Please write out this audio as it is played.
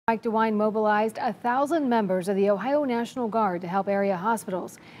Mike DeWine mobilized 1,000 members of the Ohio National Guard to help area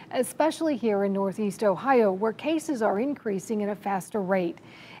hospitals, especially here in Northeast Ohio, where cases are increasing at a faster rate.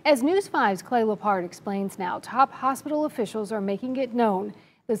 As News 5's Clay Lepard explains now, top hospital officials are making it known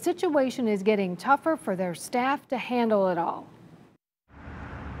the situation is getting tougher for their staff to handle it all.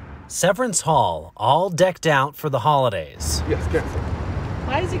 Severance Hall, all decked out for the holidays. Yes, canceled.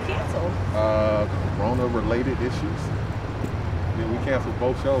 Why is it canceled? Corona-related issues. We canceled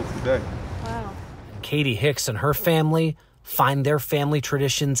both shows today. Wow. Katie Hicks and her family find their family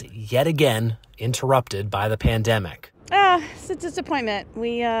traditions yet again interrupted by the pandemic. It's a disappointment.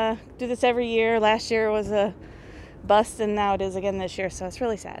 We do this every year. Last year was a bust, and now it is again this year, so it's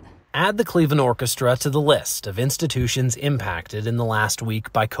really sad. Add the Cleveland Orchestra to the list of institutions impacted in the last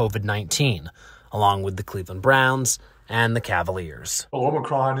week by COVID-19, along with the Cleveland Browns and the Cavaliers. Well,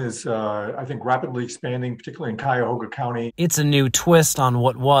 Omicron is, I think, rapidly expanding, particularly in Cuyahoga County. It's a new twist on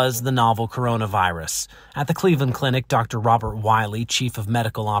what was the novel coronavirus. At the Cleveland Clinic, Dr. Robert Wiley, chief of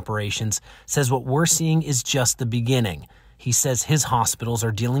medical operations, says what we're seeing is just the beginning. He says his hospitals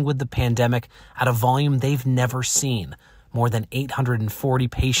are dealing with the pandemic at a volume they've never seen. More than 840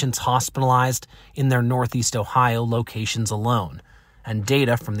 patients hospitalized in their Northeast Ohio locations alone. And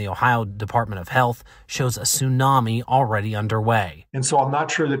data from the Ohio Department of Health shows a tsunami already underway. And so I'm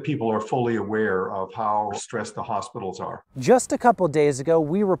not sure that people are fully aware of how stressed the hospitals are. Just a couple days ago,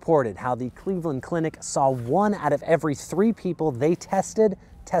 we reported how the Cleveland Clinic saw 1 out of every 3 people they tested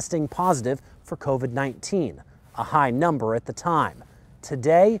testing positive for COVID-19, a high number at the time.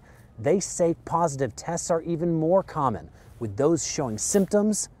 Today, they say positive tests are even more common, with those showing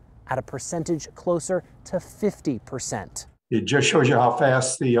symptoms at a percentage closer to 50%. It just shows you how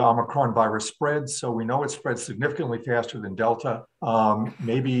fast the Omicron virus spreads. So we know it spreads significantly faster than Delta,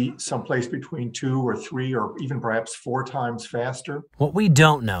 maybe someplace between 2 or 3 or even perhaps 4 times faster. What we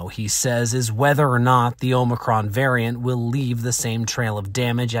don't know, he says, is whether or not the Omicron variant will leave the same trail of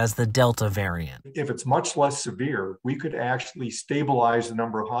damage as the Delta variant. If it's much less severe, we could actually stabilize the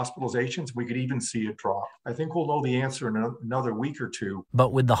number of hospitalizations. We could even see it drop. I think we'll know the answer in another week or 2.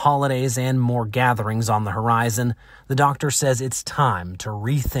 But with the holidays and more gatherings on the horizon, the doctor says it's time to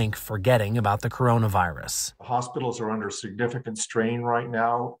rethink forgetting about the coronavirus. Hospitals are under significant strain right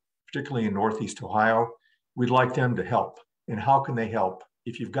now, particularly in Northeast Ohio. We'd like them to help. And how can they help?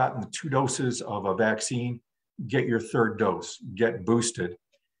 If you've gotten 2 doses of a vaccine, get your 3rd dose, get boosted.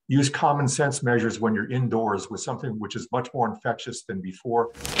 Use common sense measures when you're indoors with something which is much more infectious than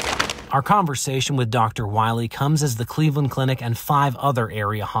before. Our conversation with Dr. Wiley comes as the Cleveland Clinic and 5 other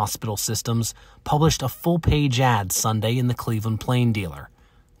area hospital systems published a full-page ad Sunday in the Cleveland Plain Dealer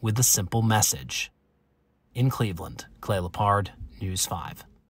with a simple message. In Cleveland, Clay Lepard, News 5.